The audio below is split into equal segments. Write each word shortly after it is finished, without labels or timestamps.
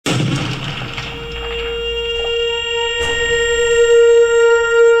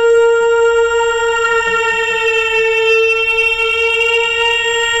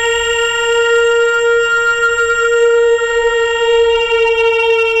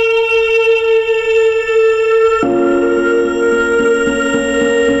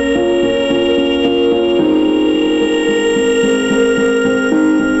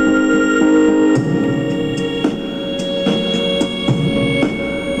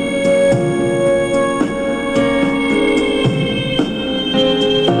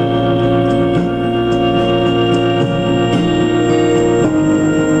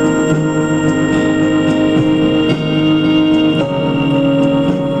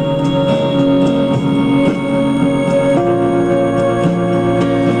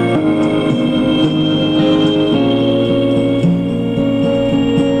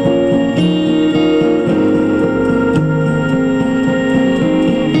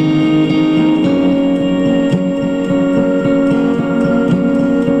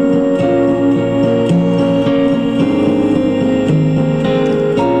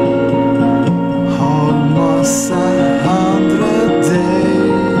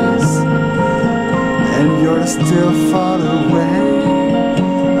You're still far away.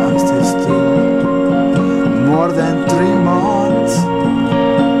 I'm still more than 3 months,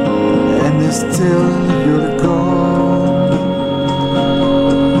 and still you're gone.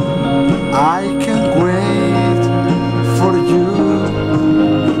 I can't wait for you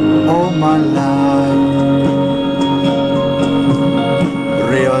all my life.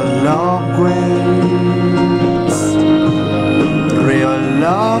 Real love waits, real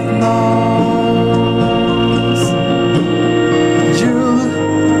love knows you'll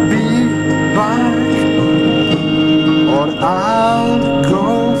be back, or I'll go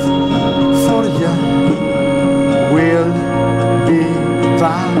for you. We'll be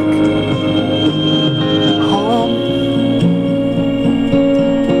back home.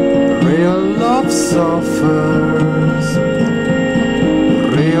 Real love suffers,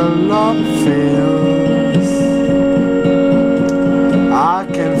 real love feels. I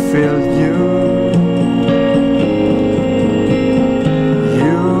can feel you.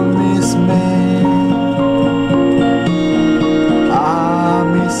 You miss me, I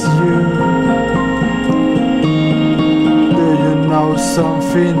miss you. Do you know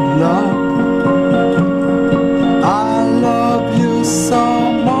something, love? I love you so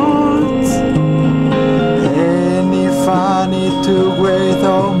much, and if I need to wait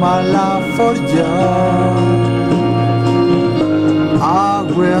all my life for you, I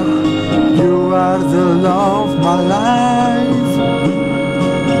will. You are the love of my life.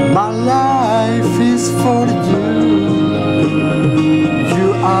 My life is for you. You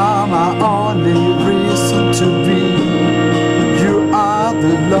are my only reason to be. You are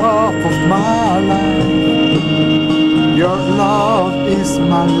the love of my life. Your love is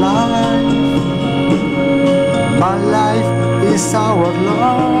my life. My life is our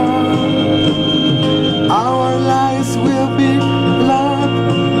love. Our lives will be love,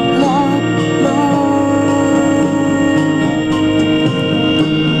 love, love.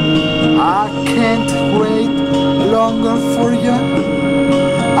 I can't wait longer for you.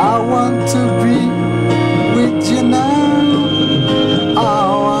 I want to be with you now. I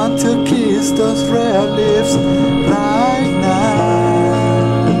want to kiss those red lips right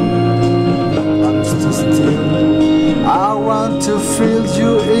now. I'm still. I want to feel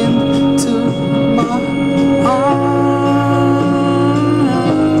you into my arms,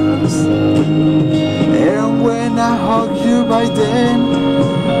 and when I hug you by then,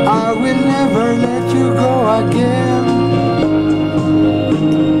 I will never let you go again.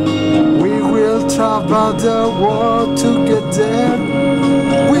 We will travel the world to get there.